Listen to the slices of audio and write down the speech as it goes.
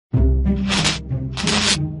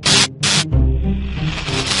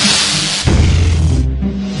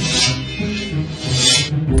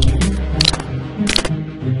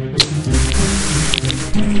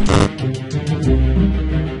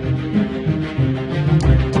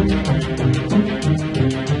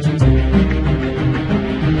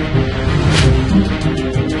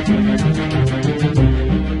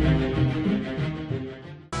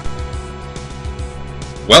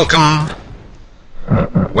Welcome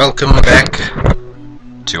back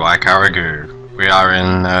to Ikaragu. We are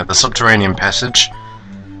in the subterranean passage,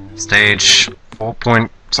 stage 4 point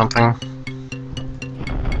something.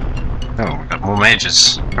 Oh, we got more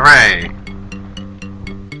mages. Hooray!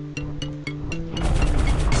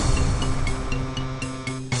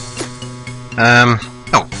 Oh,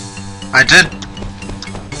 I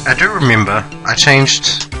do remember I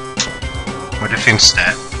changed my defense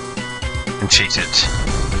stat and cheated.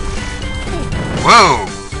 Whoa!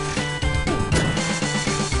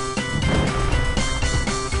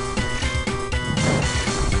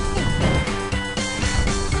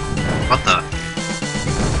 What the?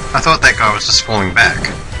 I thought that guy was just falling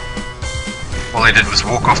back. All he did was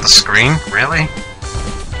walk off the screen? Really?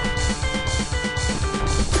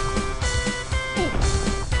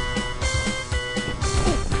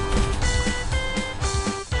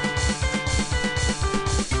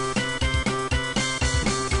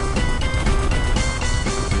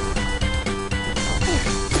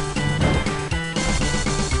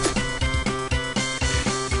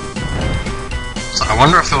 I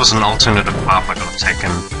wonder if there was an alternative path I could have taken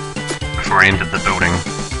before I entered the building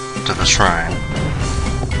to the shrine.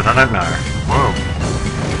 But I don't know. Whoa.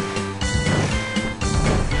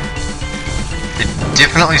 There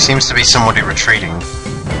definitely seems to be somebody retreating.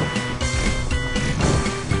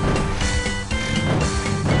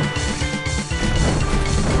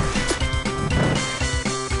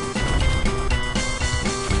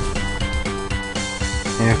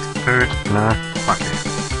 Yeah, food? No. Fuck it.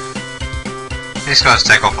 These guys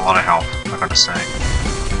take off a lot of health, I gotta say.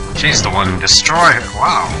 She's the one destroy her.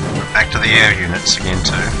 Wow. We're back to the air units again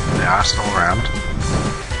too. They are still around.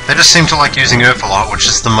 They just seem to like using Earth a lot, which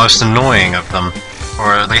is the most annoying of them.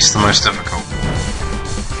 Or at least the most difficult.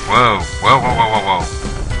 Whoa. Whoa, whoa, whoa, whoa, whoa.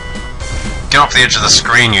 Get off the edge of the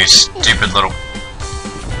screen, you stupid little...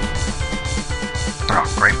 Oh,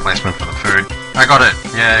 great placement for the food. I got it!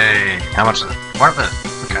 Yay! How much is it? Quite a bit.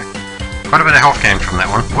 Okay. Quite a bit of health gain from that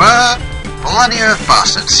one. What? Bloody earth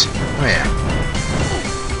bastards! Oh yeah.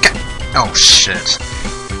 Oh shit.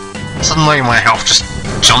 Suddenly my health just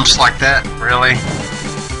jumps like that? Really?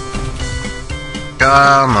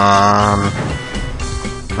 Come on.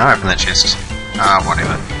 Now open that chest. Ah,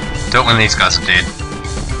 whatever. Do it when these guys are dead.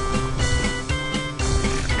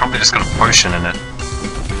 Probably just got a potion in it.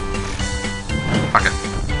 Fuck it.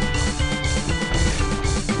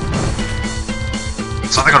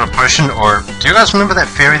 So they got a potion, or... Do you guys remember that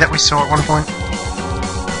fairy that we saw at one point?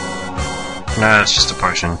 No, it's just a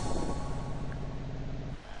potion.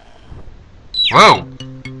 Whoa!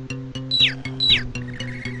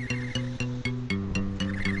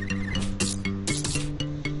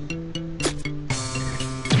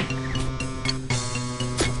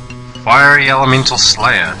 Fiery Elemental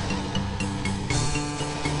Slayer.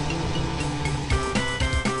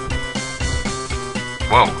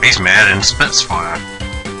 Whoa, he's mad and spits fire.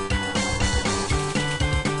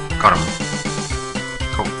 Got him.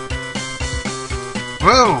 Cool.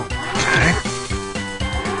 Whoa! Okay.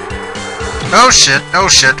 Oh shit, oh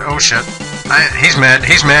shit, oh shit. He's mad,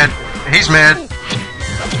 he's mad, he's mad.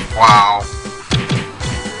 Wow.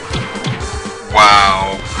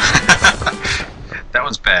 Wow. That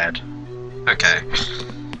was bad. Okay.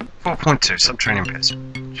 4.2, subterranean passage.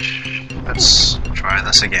 Let's try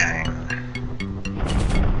this again.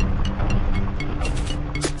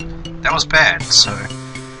 That was bad, so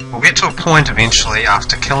we'll get to a point eventually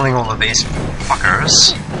after killing all of these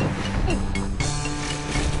fuckers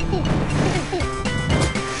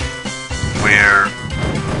where,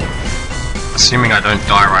 assuming I don't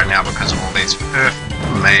die right now because of all these earth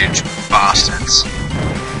mage bastards,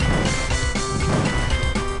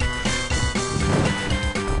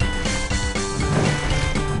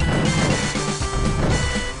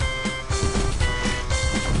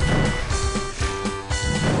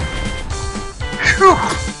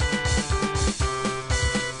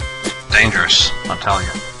 dangerous, I'll tell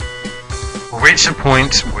you. We'll reach a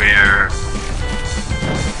point where...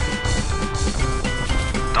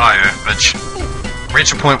 Die, Earth bitch.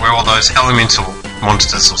 Reach a point where all those elemental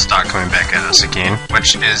monsters will start coming back at us again,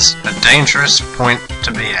 which is a dangerous point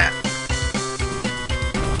to be at.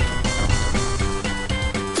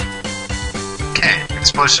 Okay,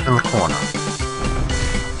 explosive in the corner.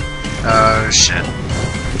 Oh shit.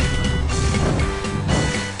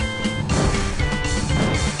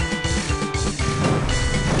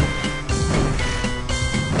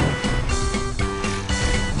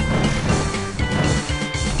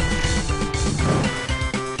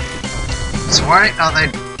 So why are they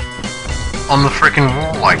on the freaking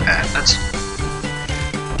wall like that? That's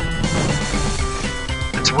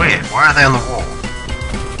weird. Why are they on the wall?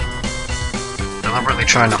 deliberately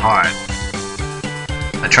trying to hide.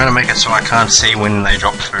 They're trying to make it so I can't see when they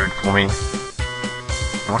drop food for me.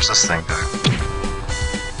 What's this thing do?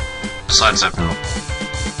 Besides open the...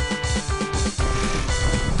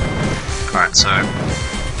 Alright, so...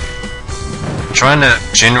 I'm trying to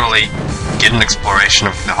generally get an exploration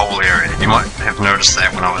of the whole area. You might have noticed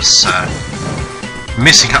that when I was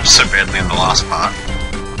messing up so badly in the last part.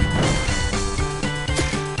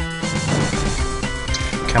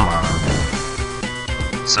 Come on.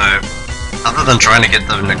 So, other than trying to get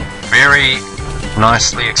the very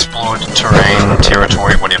nicely explored terrain,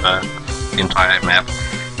 territory, whatever, the entire map,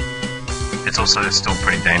 it's also still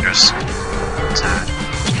pretty dangerous to...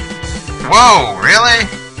 Whoa, really?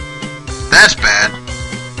 That's bad.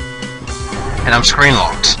 And I'm screen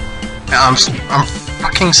locked. I'm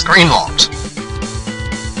fucking screen locked.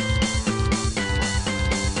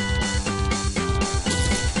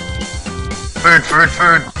 Food, food,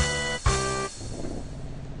 food.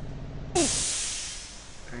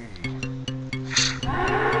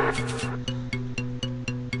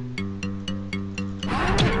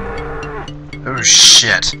 Oh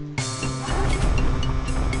shit.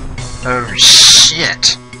 Oh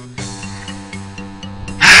shit.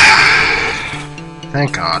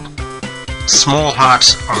 Thank God. Small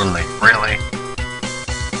hearts only, really?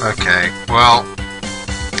 Okay, well,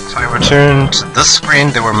 if I return to this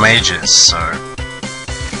screen, there were mages, so...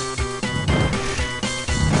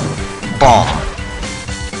 Bomb!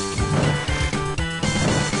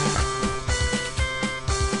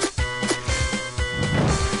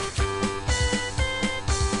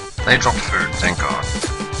 They dropped food, thank God.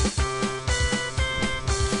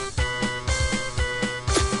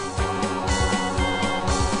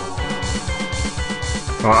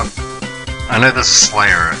 Well, I know there's a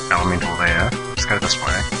Slayer elemental there. Let's go this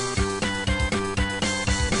way.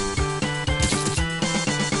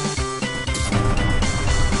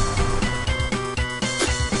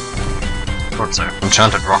 Thought so.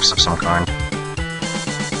 Enchanted rocks of some kind.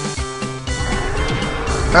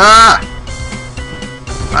 Ah!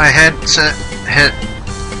 I had to hit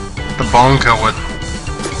the bonker with...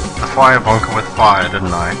 the fire bonker with fire,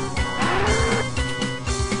 didn't I?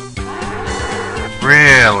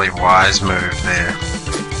 Really wise move there.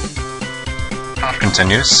 Path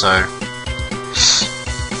continues, so...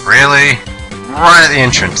 Really? Right at the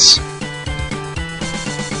entrance.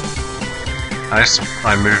 I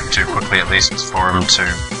moved too quickly at least for him to...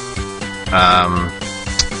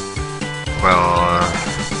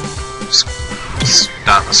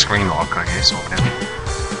 start the screen lock, I guess, or whatever.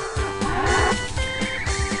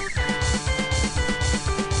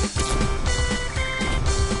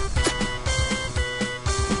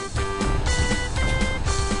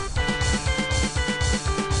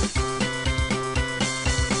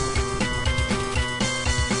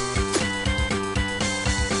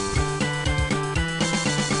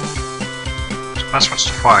 If I switch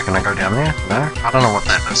to fire, can I go down there? No? I don't know what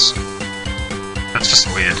that is. That's just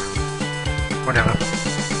weird. Whatever.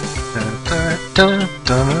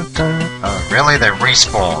 Oh, really? They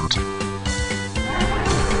respawned.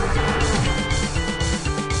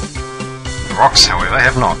 The rocks, however,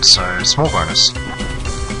 have not, so small bonus.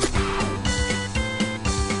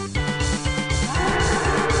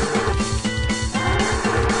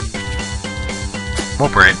 More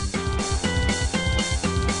bread.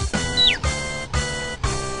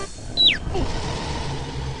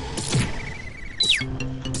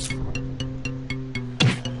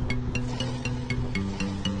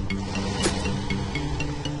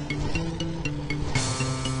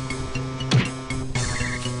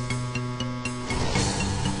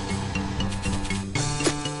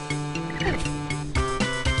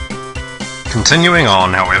 Continuing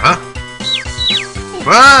on, however...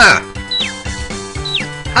 Whoa!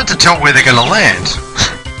 Hard to tell where they're gonna land.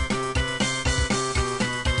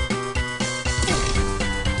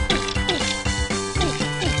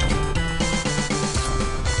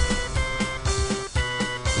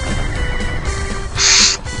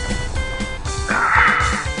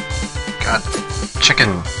 God,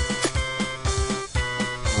 chicken.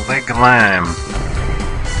 Leg lamb.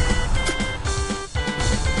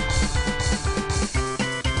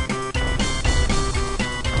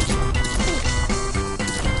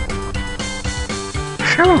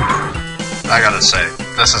 I gotta say,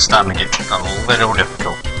 this is starting to get a little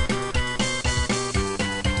difficult.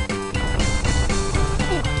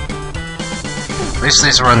 At least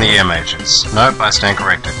these are only air mages. Nope, I stand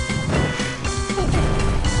corrected.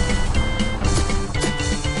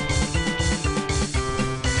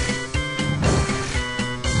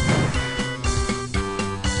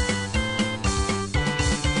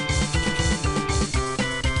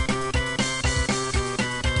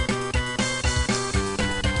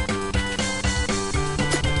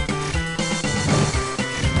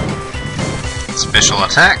 Special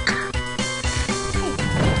attack.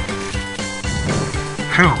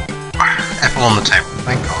 Phew. Apple on the table,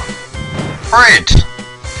 thank God. Bread!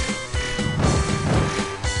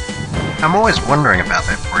 I'm always wondering about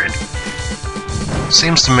that bread.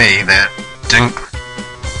 Seems to me that Dink...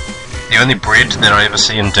 The only bread that I ever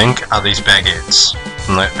see in Dink are these baguettes.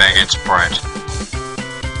 And that baguette's bread.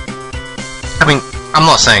 I mean, I'm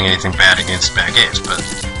not saying anything bad against baguettes, but...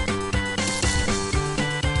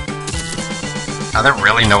 Are there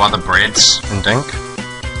really no other breads in Dink?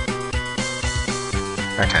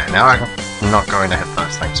 Okay, now I'm not going to hit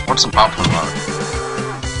those things. What's above them though?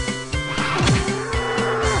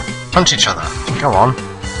 Punch each other. Go on.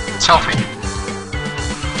 It's healthy.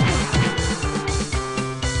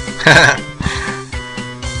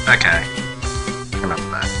 Okay. Enough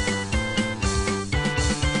of that.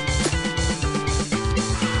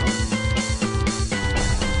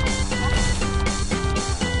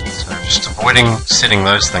 So just avoiding setting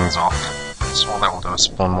those things off. That's all that will do is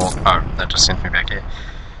spawn more. Oh, that just sent me back here.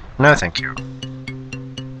 No thank you.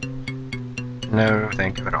 No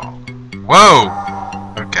thank you at all. Whoa!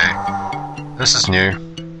 Okay. This is new.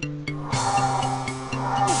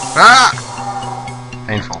 Ah!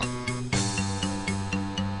 Painful.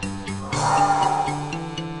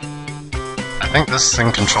 I think this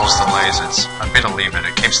thing controls the lasers. I'd better leave it.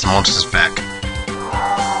 It keeps the monsters back.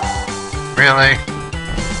 Really?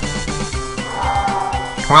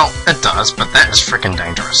 Well, it does, but that is frickin'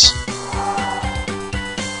 dangerous.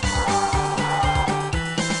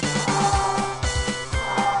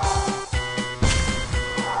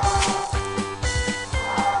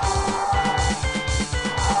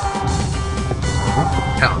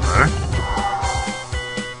 Hello.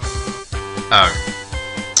 Oh.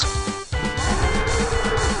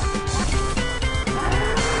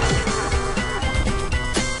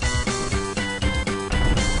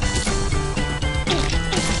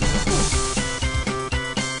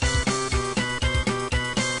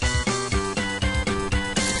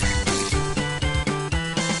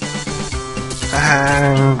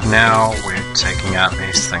 And now we're taking out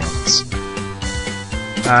these things.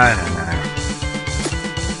 I don't know.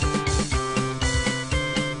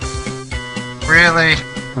 Really?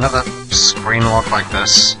 Another screen lock like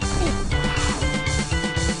this?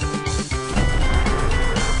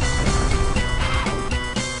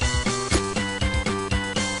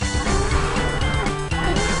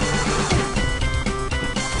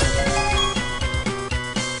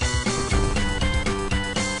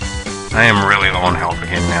 I am really low on health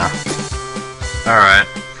again now. Alright,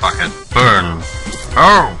 fuck it. Burn!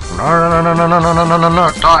 Oh! No, no, no, no, no, no, no, no, no,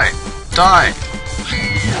 no, die! Die!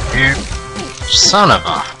 You son of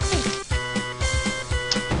a...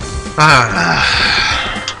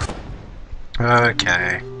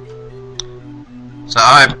 Okay. So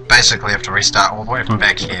I basically have to restart all the way from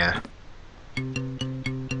back here.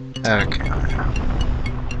 Okay.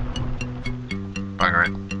 Bugger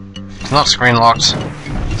it. It's not screen locked.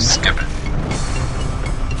 Skip it.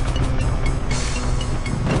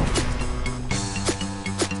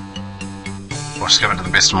 Or skip it to the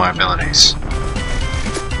best of my abilities.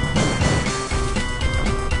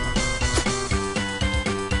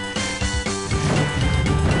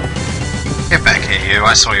 Get back here, you.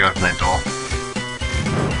 I saw you open that door.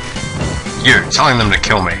 You, telling them to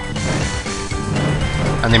kill me.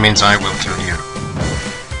 Only means I will kill you.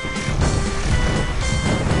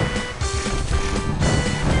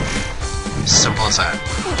 Simple as that.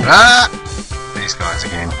 Ah! These guys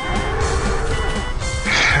again.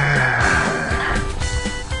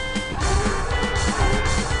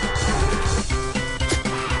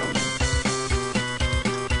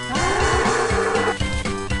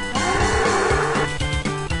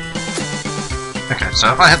 Okay,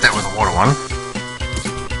 so if I hit that with a water one...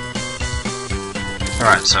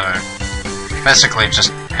 Alright, so... Basically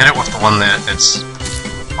just hit it with the one that it's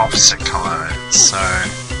opposite colour, so...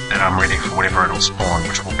 that I'm ready for whatever it'll spawn,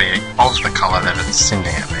 which will be of the colour that it's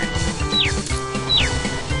sending at me.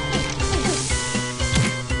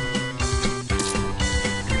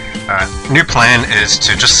 Alright, new plan is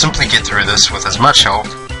to just simply get through this with as much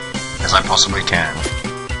health as I possibly can.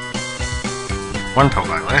 One pill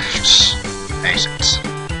left. Ate it.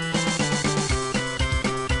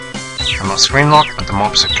 I'm not screen locked, but the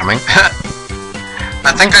mobs are coming.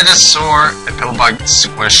 I think I just saw a pillbug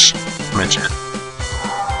squish midget.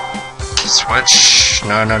 Switch.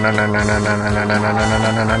 No, no, no, no, no, no, no, no, no, no, no, no,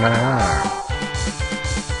 no, no, no, no, no.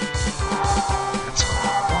 It's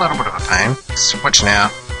a little bit of a pain. Switch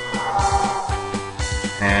now.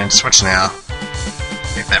 And switch now.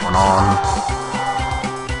 Leave that one on.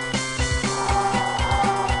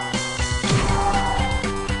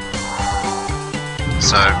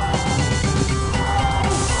 so...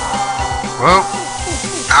 Whoa!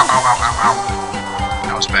 Ow, ow, ow, ow, ow!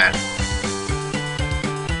 That was bad.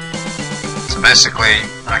 So basically,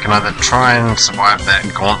 I can either try and survive that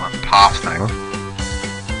gauntlet path thing.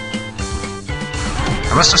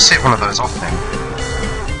 I must have set one of those off then.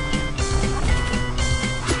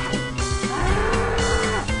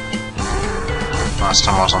 Last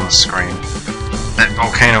time I was on the screen. That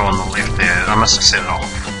volcano on the left there, I must have set it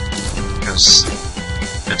off. Because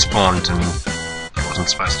it spawned and it wasn't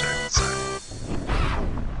supposed to, so...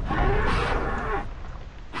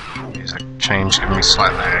 Music change, giving me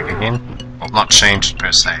slight lag again. Well, not changed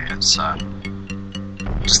per se, it's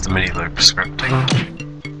just the mini loop scripting.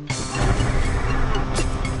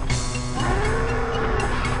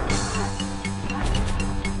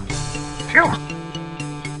 Phew!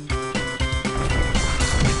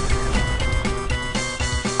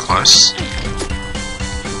 Close.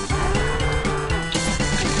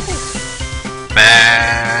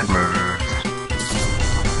 Bad move.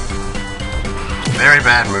 Very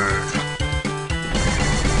bad move.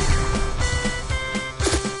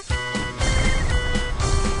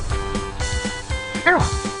 Phew.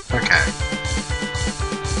 Okay.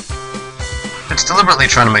 It's deliberately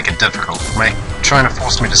trying to make it difficult. Trying to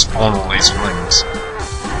force me to spawn all these flings.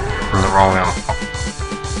 From the wrong angle. Oh,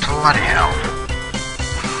 bloody hell.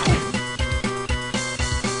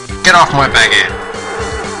 Get off my baguette!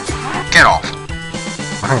 Get off!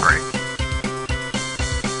 I'm hungry.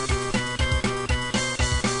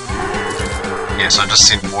 Yes, I just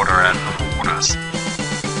sent water out of the waters.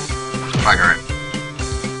 Bugger it.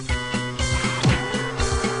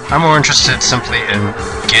 I'm more interested simply in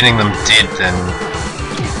getting them dead than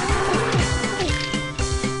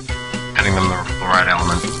hitting them the right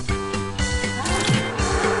element.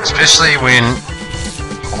 Especially when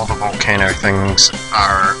all the volcano things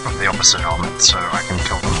are of the opposite element, so I can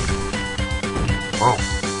kill them. Whoa.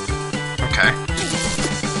 Okay.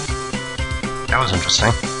 That was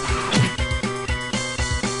interesting.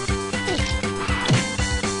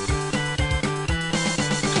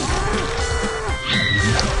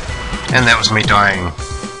 And that was me dying.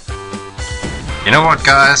 You know what,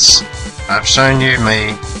 guys? I've shown you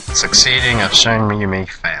me succeeding, I've shown you me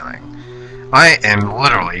failing. I am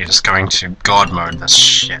literally just going to God mode this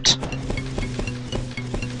shit.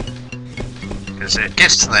 Because it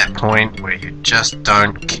gets to that point where you just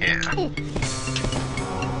don't care.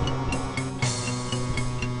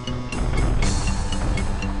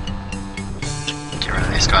 Get rid of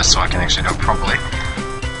these guys so I can actually do it properly.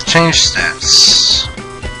 Change stats.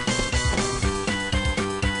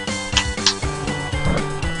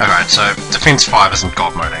 Alright, so defense 5 isn't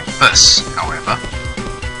God moding. This, however...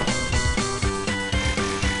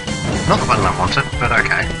 Not the button I wanted, but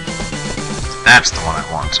okay. That's the one I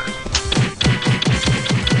wanted.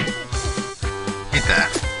 Hit that.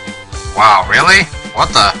 Wow, really? What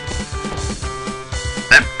the?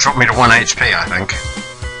 That dropped me to 1 HP, I think.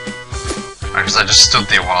 Because I just stood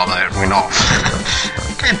there while they went off.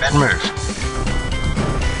 Okay, bad move.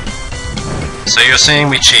 So you're seeing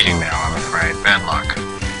me cheating now, I'm afraid. Bad luck.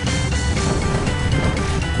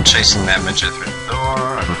 I'm chasing that midget through the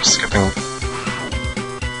door, I'm skipping...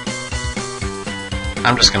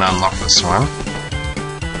 I'm just gonna unlock this one.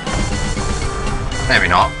 Maybe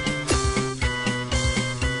not.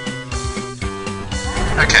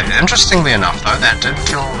 Okay, interestingly enough though, that did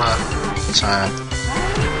kill the...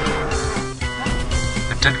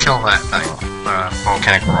 it did kill that thing, the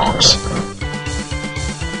volcanic rocks.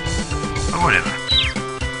 But whatever.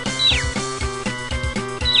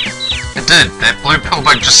 It did! That blue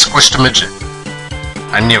pillbug just squished a midget.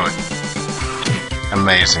 I knew it.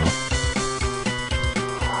 Amazing.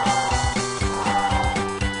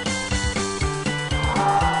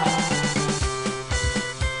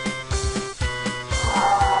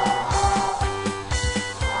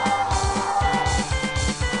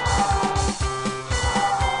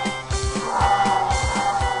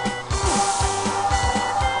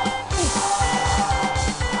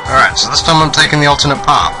 Alright, so this time I'm taking the alternate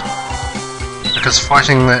path. Because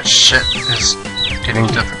fighting that shit is getting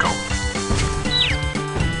difficult.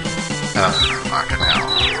 Oh, fucking hell.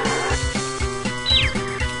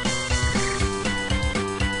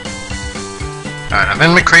 Alright, I've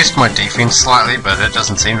increased my defense slightly, but it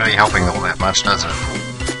doesn't seem to be helping all that much, does it?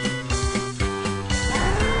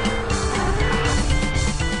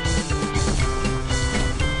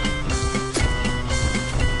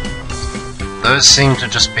 Those seem to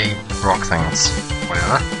just be rock things.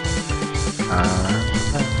 Whatever.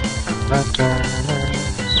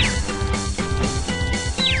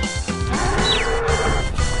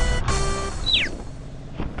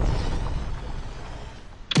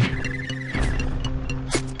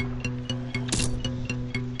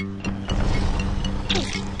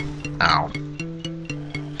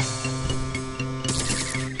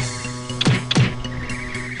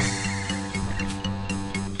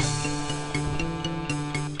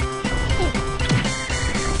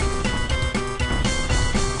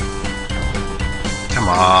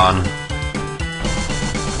 on.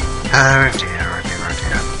 Oh dear, oh dear, oh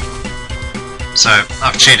dear. So,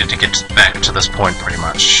 I've cheated to get back to this point pretty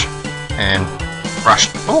much. And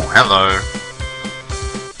rushed. Oh, hello.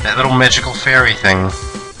 That little magical fairy thing.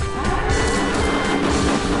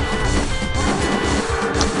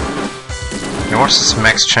 Now what's this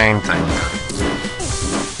max chain thing?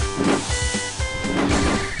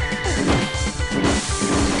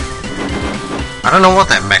 I don't know what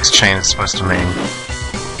that max chain is supposed to mean.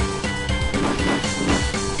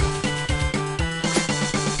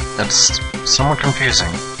 That's somewhat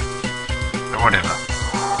confusing. But whatever.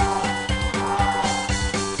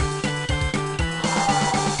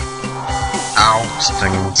 Ow,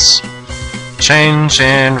 stings. Change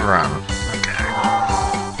and run. Okay.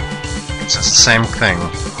 It's just the same thing.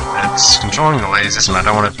 It's controlling the lasers and I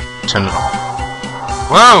don't want to turn it off.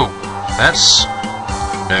 Whoa! That's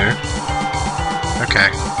new.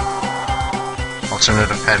 Okay.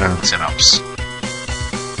 Alternative pattern setups.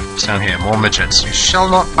 It's down here, more midgets. You shall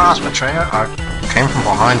not pass, betrayer. I came from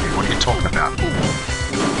behind you. What are you talking about?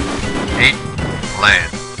 Eat lead.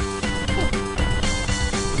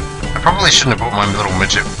 I probably shouldn't have brought my little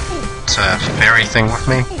midget fairy thing with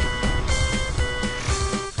me.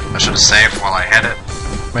 I should have saved while I had it,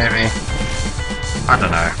 maybe. I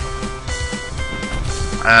don't know.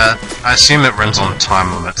 I assume it runs on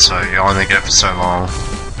time limit, so you only get it for so long.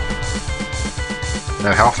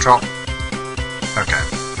 No health drop? Okay.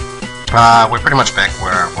 We're pretty much back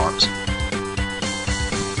where I was.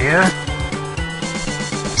 Here?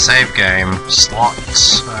 Save game. Slot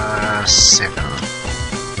 7.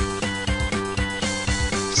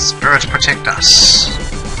 Spirit protect us.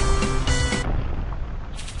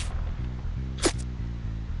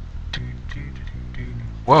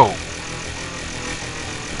 Whoa.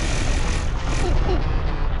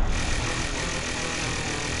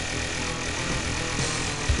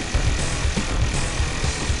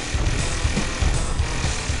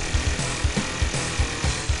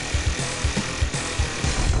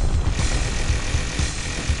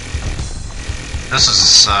 This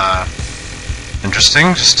is,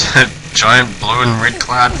 interesting. Just a giant blue and red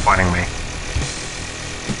cloud fighting me.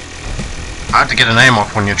 Hard to get an aim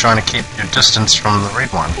off when you're trying to keep your distance from the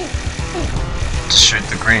red one. To shoot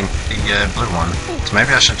the blue one. So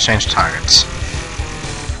maybe I should change targets.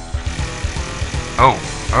 Oh,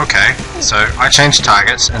 okay. So I change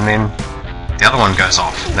targets and then the other one goes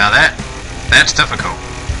off. Now that's difficult.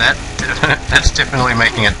 That's definitely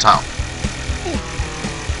making it tough.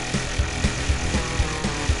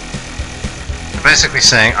 Basically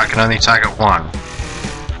saying I can only target one.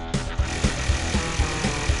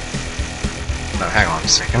 No, hang on a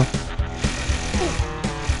second.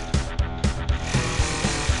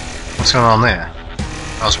 What's going on there?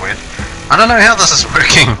 That was weird. I don't know how this is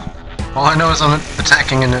working. All I know is I'm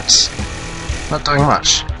attacking and it's not doing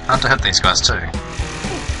much. Hard to hit these guys too.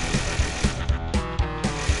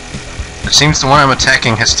 It seems the one I'm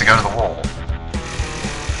attacking has to go to the wall.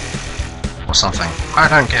 Or something. I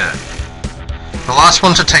don't get it. The last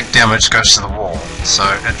one to take damage goes to the wall, so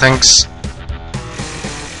it thinks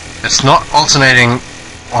it's not alternating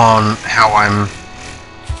on how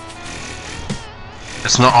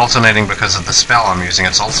it's not alternating because of the spell I'm using,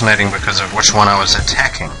 it's alternating because of which one I was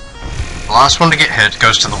attacking. The last one to get hit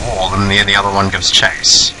goes to the wall, and the other one gives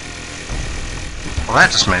chase. Well, that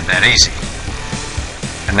just made that easy.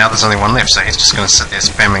 And now there's only one left, so he's just going to sit there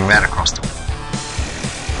spamming that across the wall.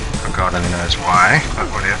 Oh God only knows why, but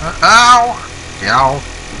whatever. Ow! Yow.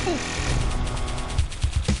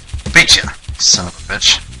 Beat ya, son of a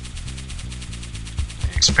bitch.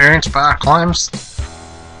 The experience bar climbs.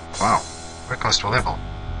 Wow, we're close to a level.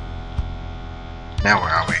 Now where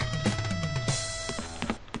are we?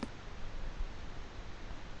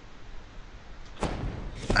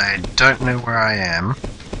 I don't know where I am.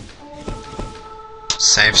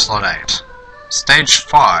 Save slot 8. Stage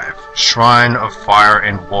 5. Shrine of Fire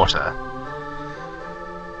and Water.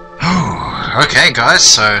 Okay guys,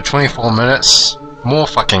 so 24 minutes, more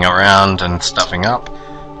fucking around and stuffing up,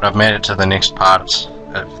 but I've made it to the next part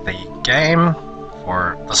of the game,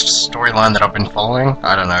 for this storyline that I've been following.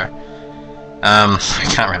 I don't know. I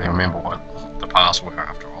can't really remember what the paths were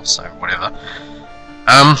after all, so whatever.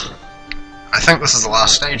 I think this is the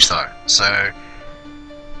last stage though, so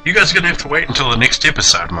you guys are going to have to wait until the next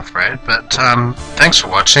episode, I'm afraid, but thanks for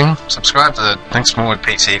watching. Subscribe to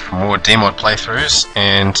DinkSmallwoodPT for more Dmod playthroughs,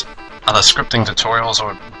 and other scripting tutorials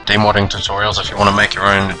or demodding tutorials if you want to make your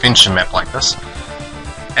own adventure map like this.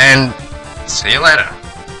 And see you later.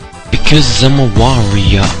 Cause I'm a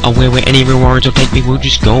warrior, aware where any rewards will take me, we'll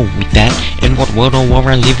just go with that. And what world or war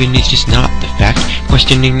I live in is just not the fact.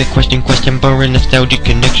 Questioning the question but a nostalgic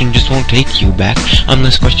connection just won't take you back. I'm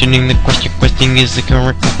less questioning the question is the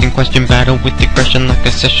current question. Battle with aggression like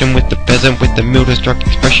a session with the peasant with the middle struck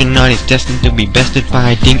expression. Nine is destined to be bested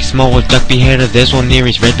by a Dink Smallwood duck beheader. There's one near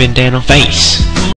his red bandana face.